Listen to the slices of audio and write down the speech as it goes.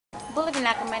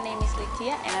Bulavinaka, my name is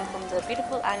Litia and I'm from the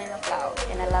beautiful island of Laos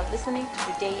and I love listening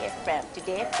to Today FM.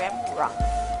 Today FM rocks.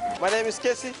 My name is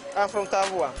Casey, I'm from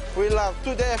Tabua. We love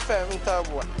Today FM in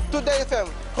Tabua. Today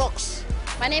FM rocks.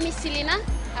 My name is Selina,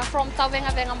 I'm from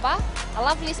Tavenga Vengamba. I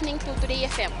love listening to Today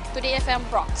FM. Today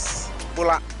FM rocks.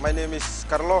 Pula, my name is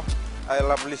Carlo. I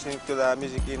love listening to the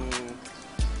music in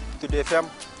Today FM,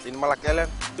 in Malak Island.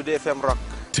 Today FM rock.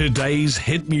 Today's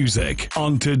hit music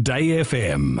on Today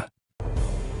FM.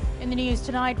 In the news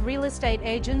tonight, real estate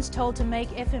agents told to make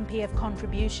FNPF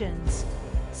contributions.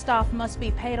 Staff must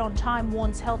be paid on time,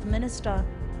 warns Health Minister.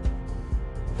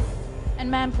 And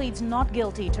man pleads not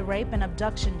guilty to rape and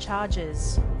abduction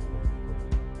charges.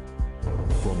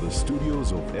 From the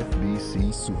studios of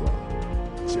FBC Suva,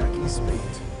 Jackie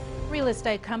Spate. Real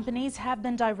estate companies have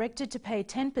been directed to pay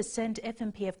 10%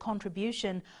 FNPF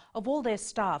contribution of all their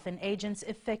staff and agents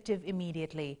effective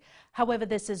immediately. However,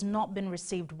 this has not been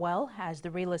received well, as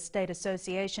the Real Estate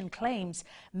Association claims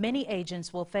many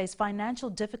agents will face financial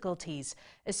difficulties,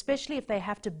 especially if they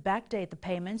have to backdate the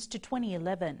payments to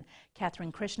 2011.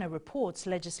 Catherine Krishna reports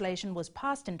legislation was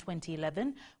passed in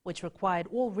 2011, which required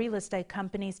all real estate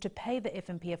companies to pay the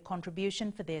FNPF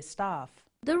contribution for their staff.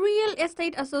 The Real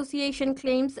Estate Association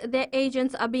claims their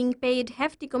agents are being paid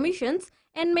hefty commissions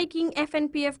and making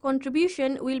FNPF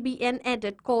contribution will be an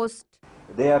added cost.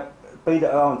 They are paid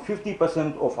around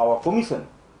 50% of our commission.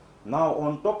 Now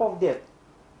on top of that,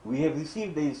 we have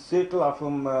received a circular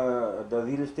from the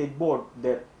real estate board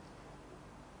that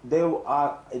the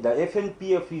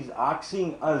FNPF is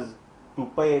asking us to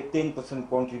pay a 10%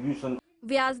 contribution.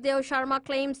 Vyasdev Sharma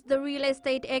claims the Real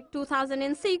Estate Act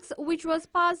 2006, which was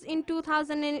passed in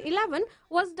 2011,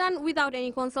 was done without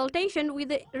any consultation with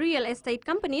the real estate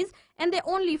companies, and they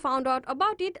only found out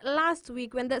about it last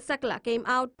week when the circular came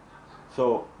out.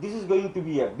 So this is going to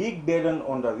be a big burden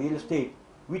on the real estate,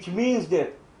 which means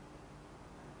that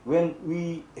when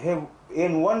we have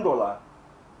earned $1,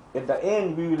 at the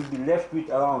end we will be left with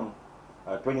around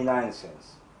 29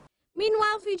 cents.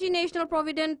 Meanwhile, Fiji National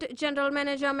Provident General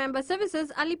Manager Member Services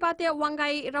Alipate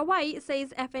Wangai Rawai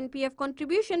says FNPF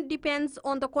contribution depends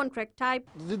on the contract type.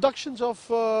 Deductions of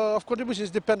contribution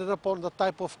is dependent upon the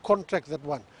type of contract that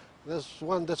one. There's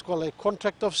one that's called a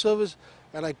contract of service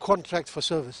and a contract for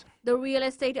service. The Real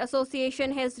Estate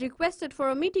Association has requested for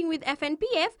a meeting with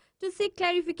FNPF to seek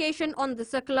clarification on the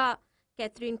circular.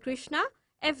 Catherine Krishna,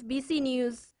 FBC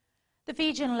News. The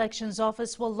Fijian Elections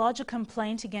Office will lodge a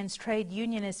complaint against trade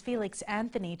unionist Felix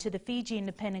Anthony to the Fiji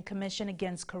Independent Commission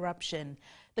Against Corruption.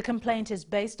 The complaint is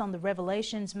based on the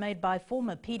revelations made by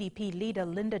former PDP leader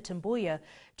Linda Tambuya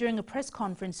during a press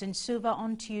conference in Suva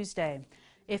on Tuesday.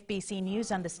 FBC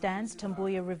News understands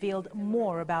Tambuya revealed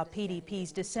more about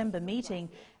PDP's December meeting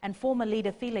and former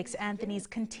leader Felix Anthony's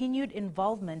continued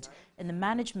involvement in the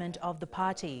management of the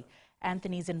party.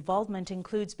 Anthony's involvement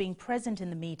includes being present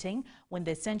in the meeting when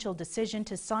the essential decision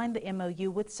to sign the MOU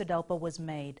with SODELPA was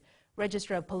made.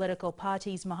 Registrar of Political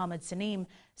Parties Mohammed Saneem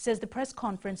says the press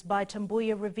conference by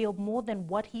Tambuya revealed more than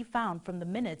what he found from the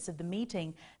minutes of the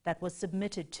meeting that was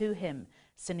submitted to him.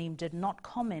 Saneem did not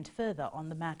comment further on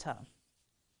the matter.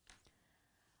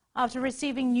 After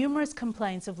receiving numerous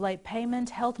complaints of late payment,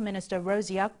 Health Minister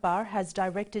Rosie Akbar has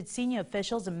directed senior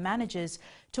officials and managers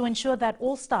to ensure that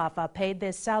all staff are paid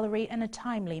their salary in a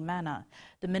timely manner.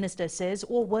 The minister says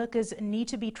all workers need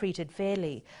to be treated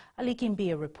fairly. Ali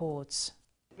Kimbia reports.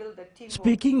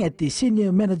 Speaking at the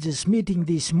senior managers meeting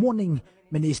this morning,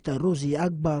 Minister Rosie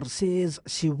Akbar says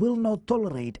she will not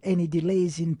tolerate any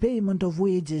delays in payment of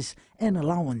wages and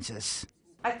allowances.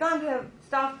 I can't have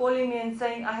staff calling me and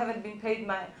saying I haven't been paid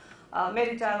my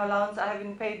maritime allowance, I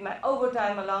haven't paid my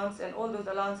overtime allowance and all those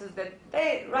allowances that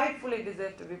they rightfully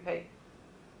deserve to be paid.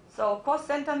 So cost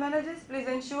center managers, please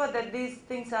ensure that these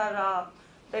things are,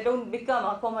 they don't become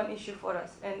a common issue for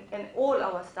us, and all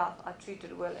our staff are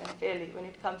treated well and fairly when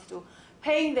it comes to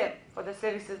paying them for the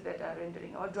services that are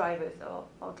rendering, our drivers,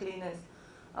 our cleaners,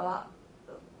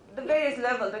 the various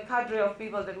levels, the cadre of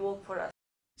people that work for us.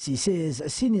 She says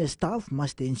senior staff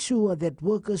must ensure that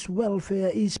workers' welfare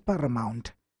is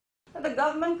paramount. The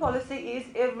government policy is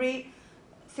every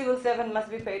civil servant must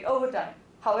be paid overtime.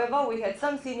 However, we had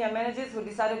some senior managers who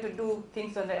decided to do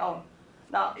things on their own.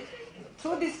 Now,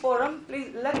 through this forum, please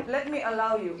let me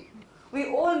allow you. We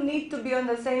all need to be on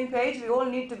the same page, we all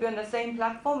need to be on the same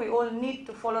platform, we all need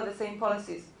to follow the same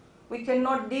policies. We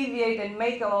cannot deviate and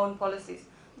make our own policies.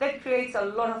 That creates a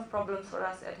lot of problems for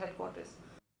us at headquarters.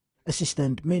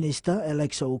 Assistant Minister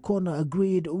Alexa O'Connor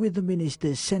agreed with the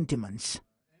minister's sentiments.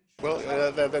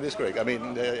 Well, that is correct. I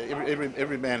mean,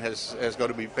 every man has got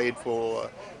to be paid for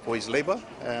his labor,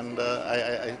 and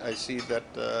I see that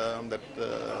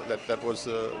that was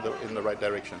in the right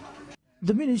direction.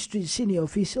 The ministry's senior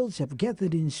officials have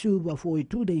gathered in Suva for a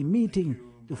two-day meeting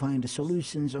to find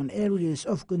solutions on areas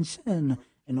of concern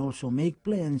and also make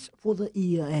plans for the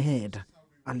year ahead.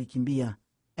 Ali Kimbia,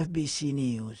 FBC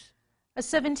News. A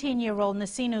 17-year-old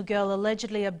Nasinu girl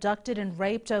allegedly abducted and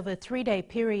raped over a 3-day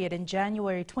period in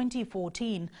January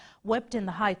 2014 wept in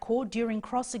the High Court during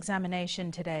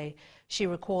cross-examination today. She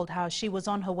recalled how she was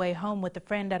on her way home with a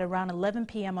friend at around 11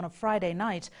 p.m. on a Friday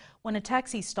night when a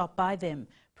taxi stopped by them.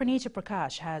 Pranita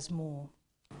Prakash has more.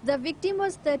 The victim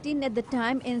was 13 at the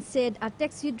time and said a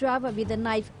taxi driver with a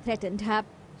knife threatened her.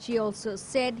 She also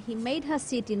said he made her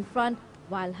sit in front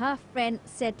while her friend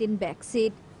sat in back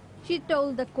seat. She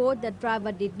told the court the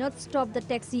driver did not stop the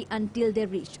taxi until they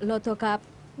reached Lotoka.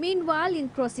 Meanwhile, in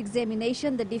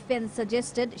cross-examination, the defense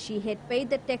suggested she had paid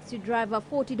the taxi driver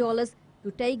 $40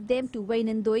 to take them to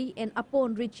Wainandoi, and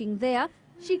upon reaching there,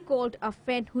 she called a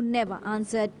friend who never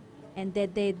answered, and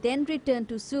that they then returned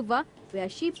to Suva, where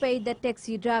she paid the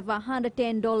taxi driver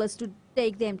 $110 to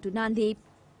take them to Nandi.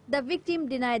 The victim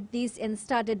denied this and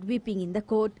started weeping in the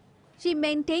court. She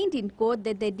maintained in court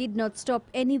that they did not stop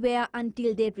anywhere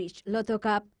until they reached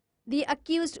Lotoka. The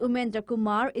accused Umendra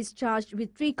Kumar is charged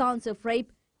with 3 counts of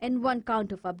rape and 1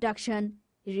 count of abduction.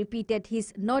 He repeated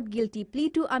his not guilty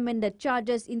plea to amended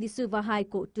charges in the Suva High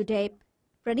Court today.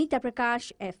 Pranita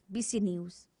Prakash, FBC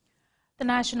News. The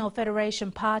National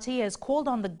Federation Party has called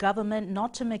on the government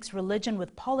not to mix religion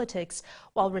with politics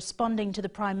while responding to the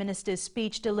Prime Minister's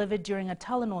speech delivered during a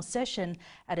Talanoa session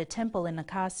at a temple in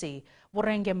Nakasi.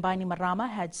 Vorenge Bainimarama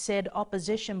had said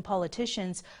opposition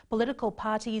politicians, political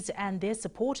parties and their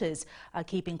supporters are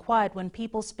keeping quiet when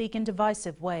people speak in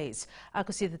divisive ways.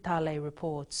 Akusita Tale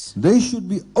reports. They should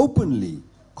be openly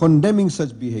condemning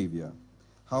such behavior.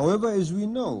 However, as we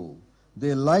know,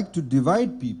 they like to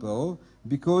divide people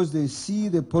because they see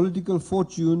their political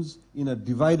fortunes in a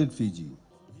divided Fiji.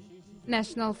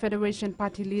 National Federation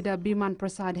Party leader Biman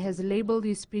Prasad has labelled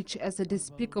his speech as a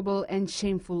despicable and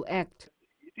shameful act.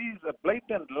 It is a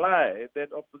blatant lie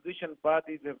that opposition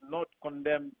parties have not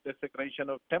condemned desecration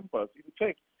of temples. In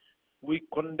fact, we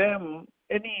condemn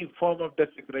any form of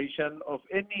desecration of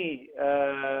any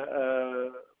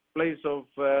place of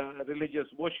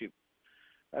religious worship.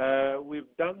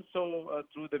 We've done so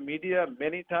through the media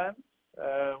many times.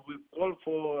 We've called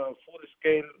for a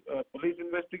full-scale police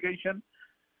investigation,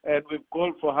 and we've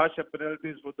called for harsher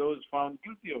penalties for those found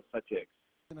guilty of such acts.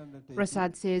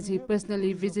 Prasad says he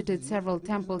personally visited several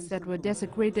temples that were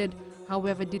desecrated,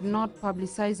 however did not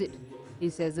publicize it. He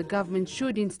says the government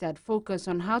should instead focus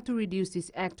on how to reduce this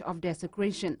act of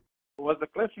desecration. It was a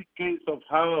classic case of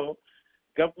how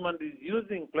government is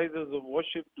using places of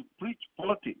worship to preach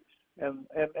politics, and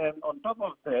on top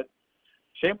of that,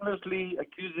 shamelessly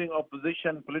accusing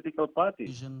opposition political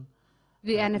parties.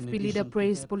 The NFP leader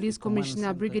praised Police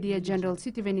Commissioner Brigadier General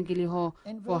Sitiveni Giliho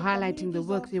for highlighting the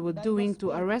work they were doing to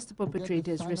arrest the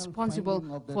perpetrators responsible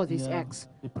for these acts.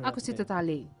 Akusita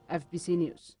Tale, FBC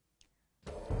News.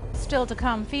 Still to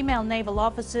come, female naval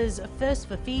officers first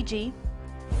for Fiji,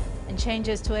 and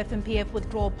changes to FMPF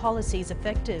withdrawal policies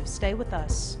effective. Stay with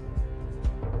us.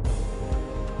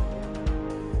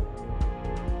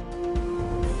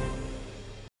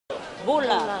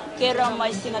 Bula, kera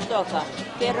mai singatoka,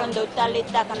 kera ndo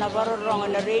talita kana varorong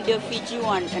na Radio Fiji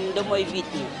 1 and Domoi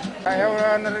Viti.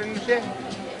 Ayaw na rin siya.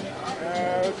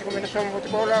 Si Komunisyon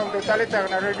Butikola, ndo talita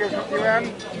kana Radio Fiji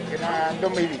 1 kina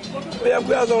Domoi Viti. Kaya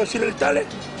kuyazo sila tale,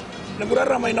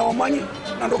 nagurara may nawamanyi,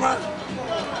 nandunga.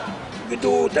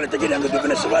 Gitu talita gila ang gitu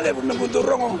Venezuela,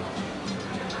 nagudurong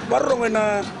barong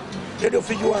na Radio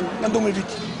Fiji 1 na Domoi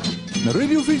Viti. Na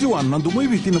Radio Fiji 1 na Domoi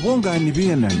Viti na bonga ni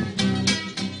BNN.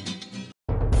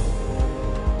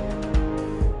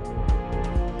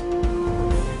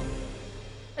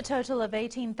 A total of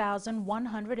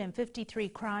 18,153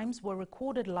 crimes were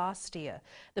recorded last year.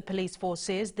 The police force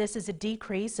says this is a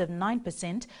decrease of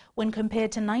 9% when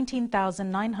compared to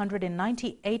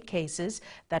 19,998 cases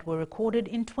that were recorded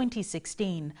in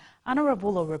 2016. Anna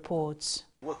Rabulo reports.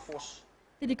 Workforce.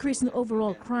 The decrease in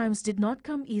overall crimes did not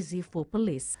come easy for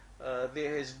police.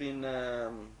 There has been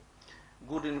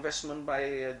good investment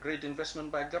great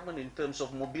investment by government in terms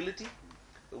of mobility.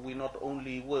 We not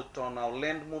only worked on our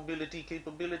land mobility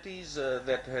capabilities,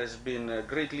 that has been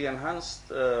greatly enhanced.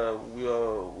 We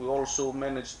also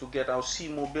managed to get our sea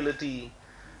mobility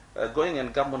going,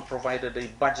 and government provided a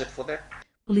budget for that.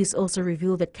 Police also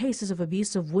revealed that cases of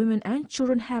abuse of women and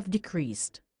children have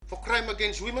decreased. For crime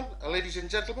against women, ladies and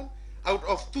gentlemen, out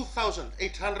of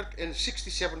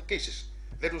 2,867 cases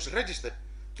that was registered,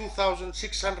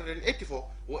 2,684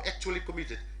 were actually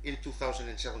committed in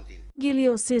 2017.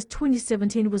 Gilio says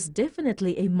 2017 was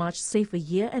definitely a much safer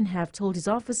year and have told his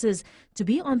officers to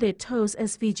be on their toes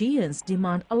as Fijians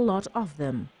demand a lot of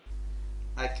them.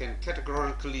 I can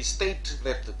categorically state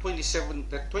that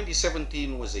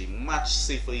 2017 was a much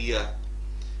safer year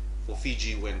for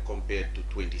Fiji when compared to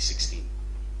 2016.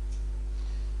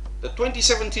 The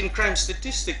 2017 crime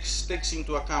statistics takes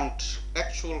into account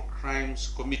actual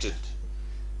crimes committed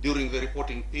during the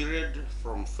reporting period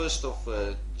from 1st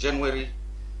of January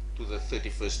to the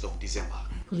 31st of December.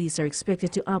 Police are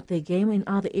expected to up their game in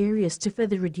other areas to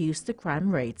further reduce the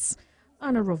crime rates.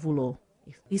 Anna Ravulo,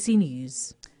 FBC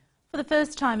News. For the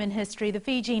first time in history, the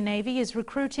Fiji Navy is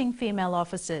recruiting female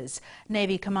officers.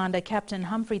 Navy Commander Captain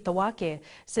Humphrey Tawake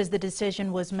says the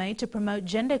decision was made to promote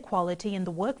gender equality in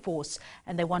the workforce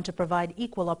and they want to provide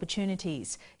equal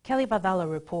opportunities. Kelly Vadala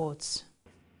reports.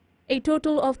 A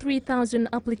total of 3,000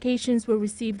 applications were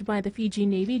received by the Fiji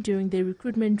Navy during their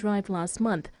recruitment drive last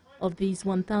month. Of these,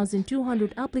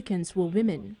 1,200 applicants were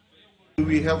women.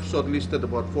 We have shortlisted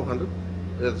about 400.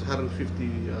 That's 150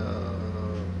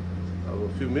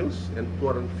 females and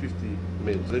 250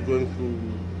 males. They're going through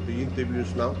the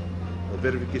interviews now,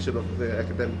 verification of their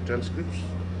academic transcripts,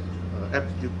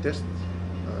 aptitude test,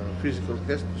 physical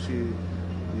test to see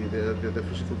the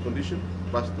physical condition,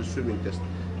 plus the swimming test.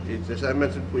 It's, as I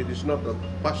mentioned, it is not a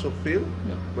pass or fail,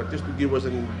 but just to give us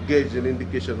an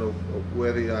indication of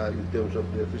where they are in terms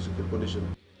of their physical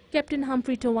condition. Captain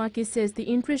Humphrey Tawake says the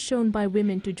interest shown by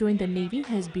women to join the Navy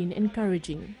has been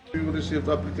encouraging. We received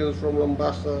applicants from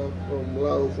Mombasa, from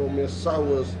Laos, from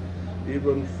Essaouas,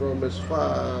 even from as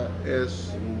far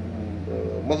as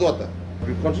Madhuata.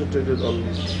 We concentrated on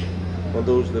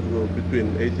those that were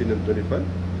between 18 and 25,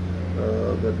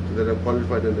 that are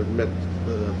qualified and have met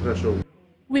the threshold.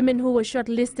 Women who were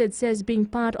shortlisted says being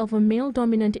part of a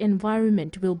male-dominant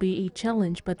environment will be a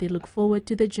challenge, but they look forward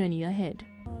to the journey ahead.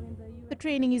 The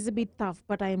training is a bit tough,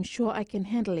 but I am sure I can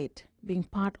handle it. Being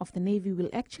part of the Navy will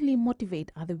actually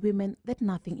motivate other women that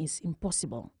nothing is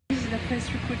impossible. This is the first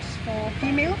recruit for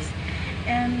females,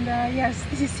 and yes,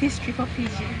 this is history for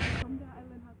Fiji.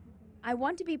 I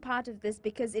want to be part of this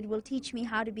because it will teach me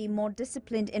how to be more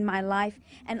disciplined in my life,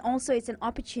 and also it's an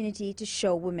opportunity to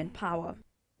show women power.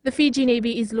 The Fiji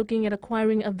Navy is looking at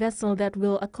acquiring a vessel that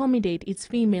will accommodate its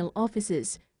female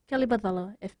officers. Kelly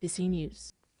Bathala, FBC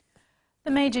News. The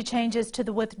major changes to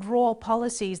the withdrawal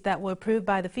policies that were approved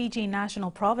by the Fiji National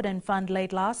Provident Fund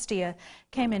late last year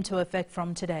came into effect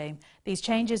from today. These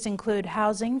changes include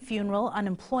housing, funeral,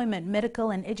 unemployment,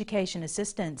 medical and education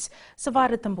assistance.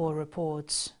 Savara Tambor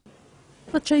reports.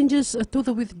 The changes to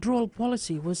the withdrawal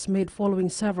policy was made following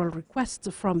several requests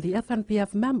from the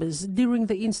FNPF members during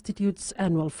the Institute's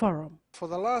annual forum. For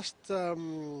the last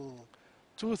 2-3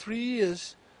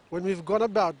 years, when we've gone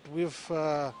about, we've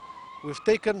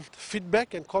taken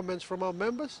feedback and comments from our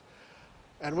members,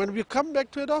 and when we come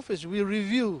back to head office, we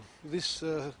review these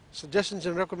suggestions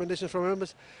and recommendations from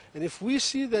members, and if we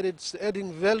see that it's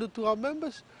adding value to our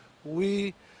members,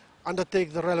 we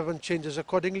undertake the relevant changes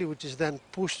accordingly, which is then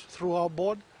pushed through our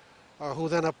board, who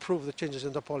then approve the changes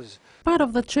in the policy. Part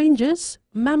of the changes,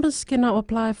 members can now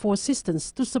apply for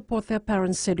assistance to support their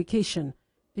parents' education.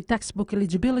 The textbook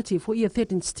eligibility for Year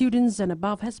 13 students and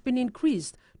above has been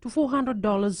increased to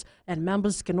 $400, and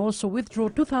members can also withdraw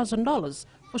 $2,000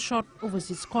 for short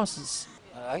overseas courses.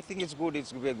 I think it's good.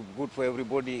 It's good for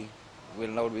everybody. Will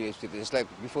now be. It's like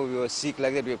before we were sick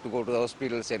like that, we have to go to the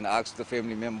hospitals and ask the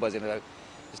family members. And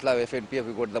it's like FNPF,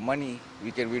 we got the money,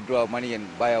 we can withdraw our money and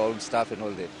buy our own stuff and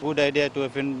all that. Good idea to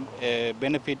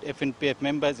benefit FNPF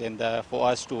members and for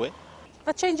us too.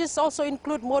 The changes also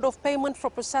include mode of payment for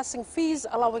processing fees,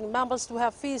 allowing members to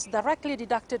have fees directly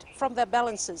deducted from their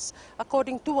balances.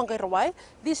 According to Wangairawai,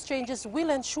 these changes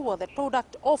will ensure that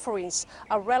product offerings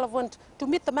are relevant to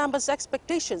meet the members'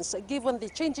 expectations given the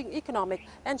changing economic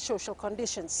and social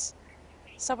conditions.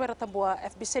 Savera Tabua,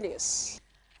 FBC News.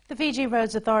 The Fiji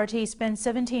Roads Authority spent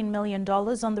 $17 million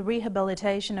on the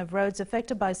rehabilitation of roads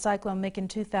affected by Cyclone Mick in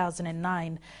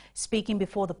 2009. Speaking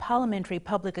before the Parliamentary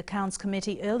Public Accounts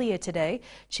Committee earlier today,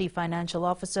 Chief Financial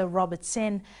Officer Robert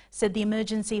Sen said the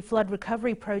emergency flood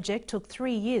recovery project took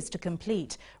 3 years to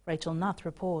complete. Rachel Nath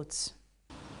reports.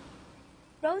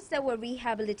 Roads that were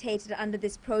rehabilitated under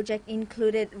this project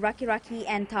included Rakiraki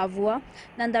and Tavua,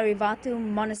 Nandarivatu,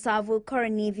 Monasavu,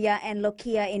 Koranivia and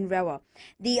Lokia in Rewa.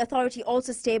 The authority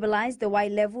also stabilized the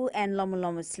Wailevu and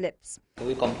Lomolomo slips.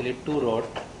 We complete 2 roads,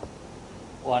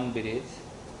 1 bridge,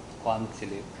 1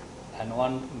 slip, and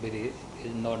 1 bridge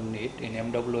is not need.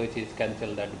 In MWH is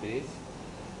cancelled that bridge.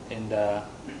 in the,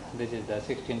 this is the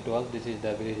 1612, this is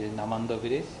the village, Namando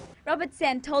village. Robert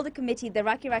Sen told the committee the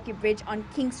Rakiraki Bridge on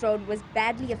Kings Road was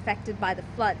badly affected by the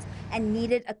floods and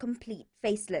needed a complete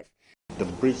facelift. The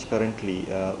bridge currently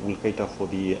will cater for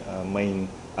the main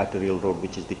arterial road,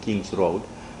 which is the Kings Road.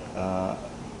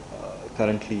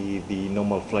 Currently, the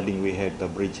normal flooding we had, the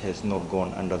bridge has not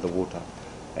gone under the water,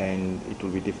 and it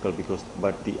will be difficult because,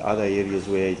 but the other areas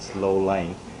where it's low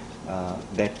lying,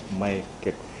 that might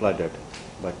get flooded.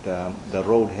 But the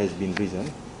road has been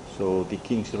risen, so the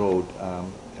Kings Road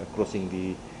crossing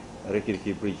the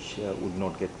Rakiraki Bridge would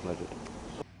not get flooded.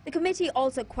 The committee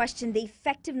also questioned the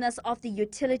effectiveness of the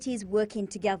utilities working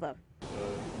together.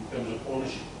 In terms of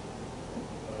ownership,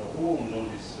 who owns all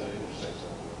this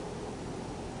infrastructure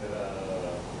that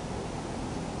are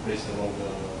placed along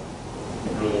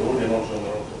the road and also on the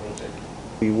roadside?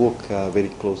 We work very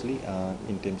closely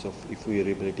in terms of if we are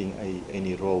rehabilitating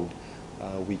any road,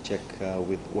 we check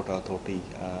with Water Authority,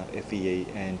 FEA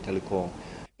and Telecom.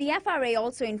 The FRA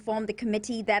also informed the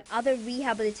committee that other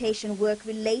rehabilitation work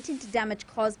relating to damage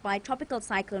caused by Tropical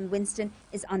Cyclone Winston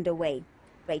is underway.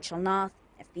 Rachel Nath,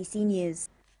 FBC News.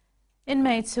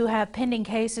 Inmates who have pending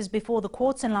cases before the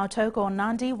courts in Lautoka or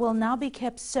Nandi will now be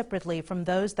kept separately from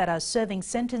those that are serving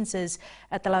sentences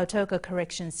at the Lautoka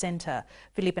Correction Centre.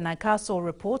 Felipe Naikaso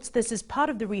reports this is part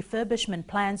of the refurbishment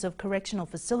plans of correctional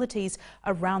facilities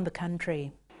around the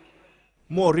country.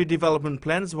 More redevelopment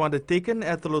plans were undertaken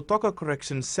at the Lautoka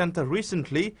Correction Centre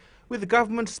recently, with the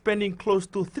government spending close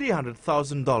to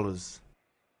 $300,000.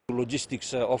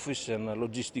 Logistics office and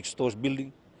logistics stores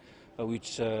building,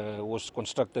 which was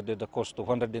constructed at the cost of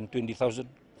 $120,000.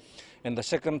 And the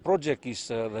second project is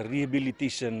the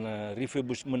rehabilitation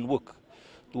refurbishment work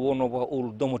to one of our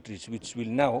old dormitories, which will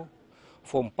now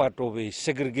form part of a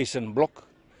segregation block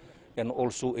and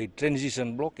also a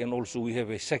transition block, and also we have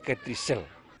a psychiatry cell.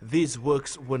 These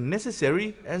works were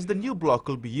necessary as the new block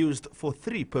will be used for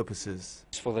three purposes.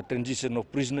 For the transition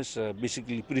of prisoners,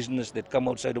 basically prisoners that come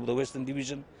outside of the Western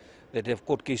Division, that have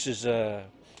court cases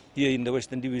here in the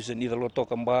Western Division, either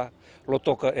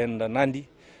Lautoka and Nandi.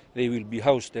 They will be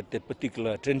housed at that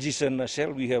particular transition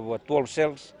cell. We have 12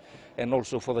 cells, and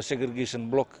also for the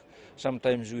segregation block,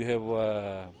 sometimes we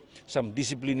have some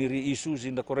disciplinary issues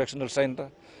in the correctional center,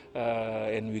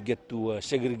 and we get to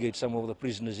segregate some of the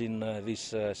prisoners in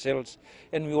these cells,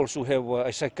 and we also have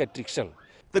a psychiatric cell.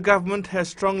 The government has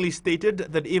strongly stated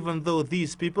that even though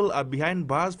these people are behind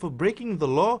bars for breaking the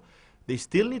law, they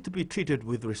still need to be treated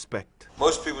with respect.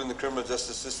 Most people in the criminal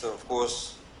justice system, of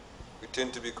course, we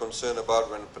tend to be concerned about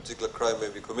when a particular crime may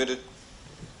be committed.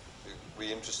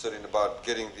 We're interested in about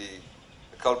getting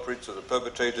the culprits or the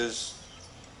perpetrators.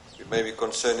 We may be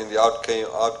concerned in the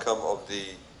outcome of the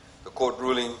court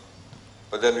ruling,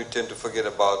 but then we tend to forget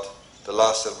about the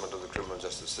last element of the criminal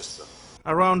justice system.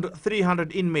 Around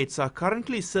 300 inmates are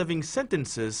currently serving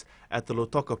sentences at the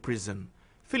Lautoka prison.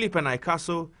 Felipe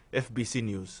Naikaso, FBC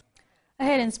News.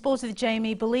 Ahead in sports with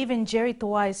Jamie, believe in Jerry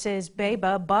Thawai, says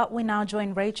Baber, but we now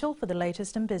join Rachel for the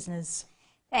latest in business.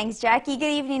 Thanks, Jackie.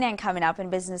 Good evening, and coming up in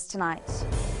business tonight.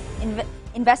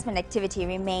 Investment activity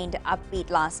remained upbeat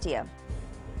last year.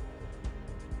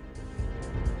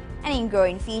 And in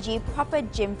growing Fiji, proper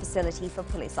gym facility for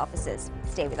police officers.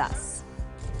 Stay with us.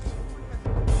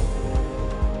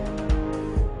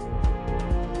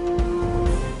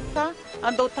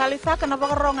 Ando talita kana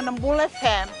bagarong ng Bull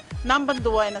FM number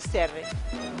 2 na serie.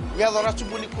 Ya dora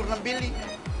subuli kurna bili.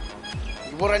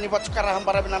 Ibora ni bat sukara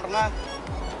hambara binaranga.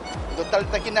 Do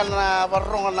talita kina na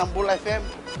bagarong ng Bull FM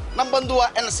number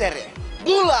 2 na serie.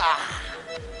 Bula.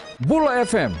 Bull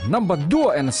FM number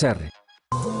 2 na serie.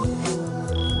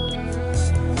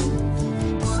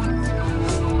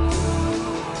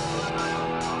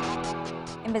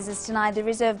 In business tonight, the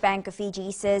Reserve Bank of Fiji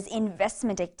says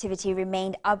investment activity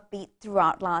remained upbeat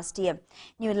throughout last year.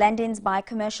 New lendings by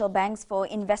commercial banks for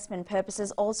investment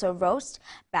purposes also rose,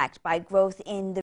 backed by growth in the